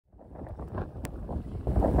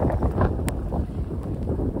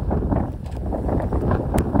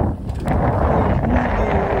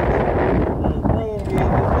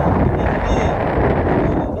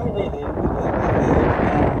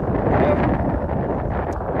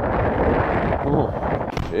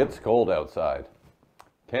It's cold outside.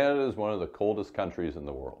 Canada is one of the coldest countries in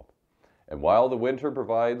the world. And while the winter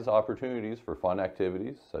provides opportunities for fun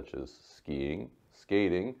activities such as skiing,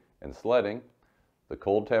 skating, and sledding, the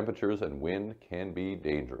cold temperatures and wind can be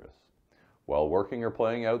dangerous. While working or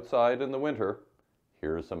playing outside in the winter,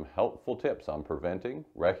 here are some helpful tips on preventing,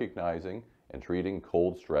 recognizing, and treating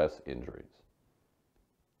cold stress injuries.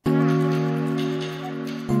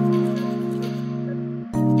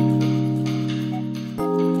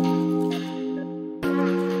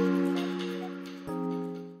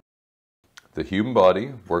 The human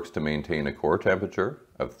body works to maintain a core temperature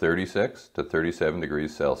of 36 to 37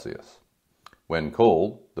 degrees Celsius. When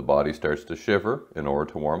cold, the body starts to shiver in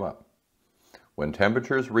order to warm up. When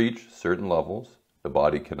temperatures reach certain levels, the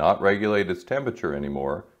body cannot regulate its temperature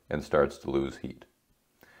anymore and starts to lose heat.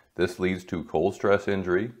 This leads to cold stress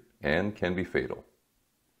injury and can be fatal.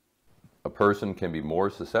 A person can be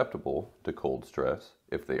more susceptible to cold stress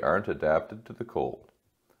if they aren't adapted to the cold,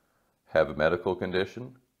 have a medical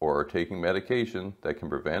condition, or are taking medication that can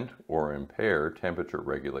prevent or impair temperature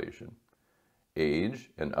regulation. Age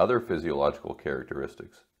and other physiological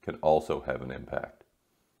characteristics can also have an impact.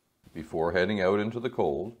 Before heading out into the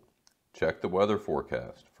cold, check the weather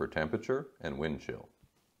forecast for temperature and wind chill.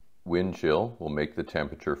 Wind chill will make the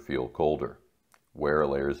temperature feel colder. Wear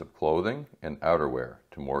layers of clothing and outerwear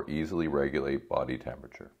to more easily regulate body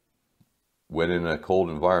temperature. When in a cold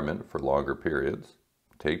environment for longer periods,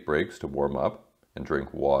 take breaks to warm up and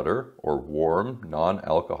drink water or warm,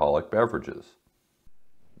 non-alcoholic beverages.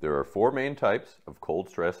 There are 4 main types of cold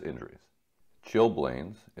stress injuries.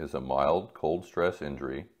 Chilblains is a mild cold stress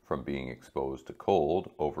injury from being exposed to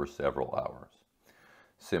cold over several hours.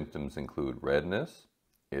 Symptoms include redness,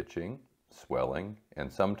 itching, swelling,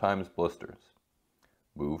 and sometimes blisters.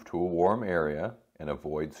 Move to a warm area and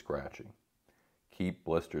avoid scratching. Keep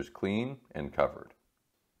blisters clean and covered.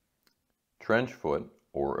 Trench foot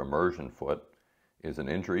or immersion foot is an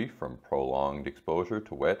injury from prolonged exposure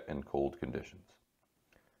to wet and cold conditions.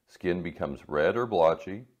 Skin becomes red or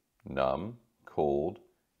blotchy, numb, cold,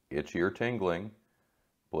 itchy or tingling,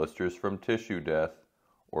 blisters from tissue death,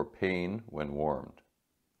 or pain when warmed.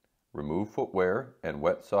 Remove footwear and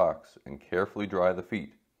wet socks and carefully dry the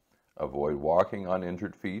feet. Avoid walking on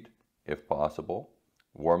injured feet if possible.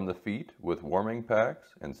 Warm the feet with warming packs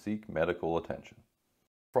and seek medical attention.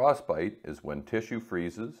 Frostbite is when tissue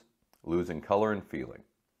freezes, losing color and feeling.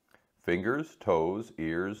 Fingers, toes,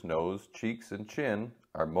 ears, nose, cheeks, and chin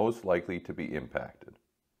are most likely to be impacted.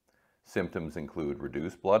 Symptoms include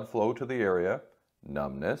reduced blood flow to the area,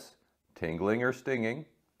 numbness, tingling or stinging,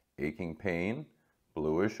 aching pain,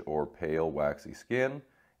 bluish or pale waxy skin,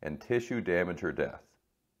 and tissue damage or death.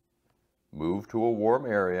 Move to a warm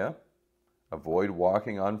area. Avoid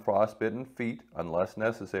walking on frostbitten feet unless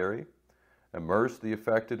necessary. Immerse the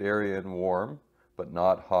affected area in warm, but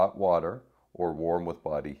not hot water or warm with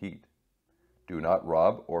body heat. Do not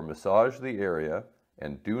rub or massage the area,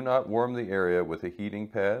 and do not warm the area with a heating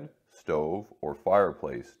pad, stove, or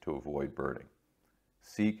fireplace to avoid burning.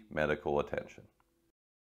 Seek medical attention.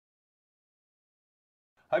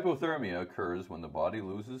 Hypothermia occurs when the body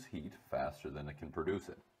loses heat faster than it can produce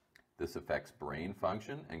it. This affects brain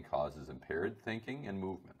function and causes impaired thinking and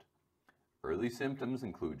movement. Early symptoms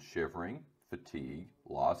include shivering, fatigue,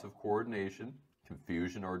 loss of coordination,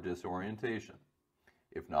 confusion or disorientation.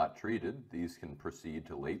 If not treated, these can proceed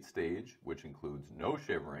to late stage, which includes no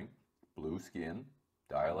shivering, blue skin,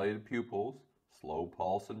 dilated pupils, slow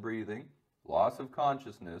pulse and breathing, loss of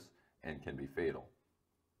consciousness, and can be fatal.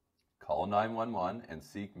 Call 911 and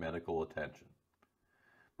seek medical attention.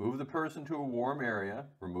 Move the person to a warm area,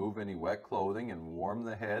 remove any wet clothing, and warm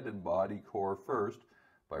the head and body core first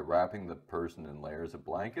by wrapping the person in layers of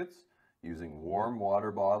blankets, using warm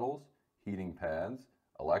water bottles, heating pads,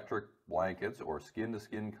 electric blankets, or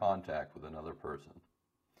skin-to-skin contact with another person.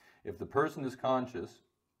 If the person is conscious,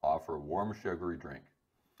 offer a warm sugary drink.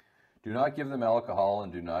 Do not give them alcohol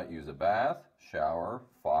and do not use a bath, shower,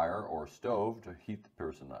 fire, or stove to heat the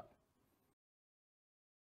person up.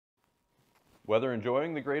 Whether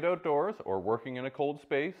enjoying the great outdoors or working in a cold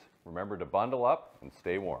space, remember to bundle up and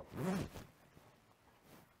stay warm.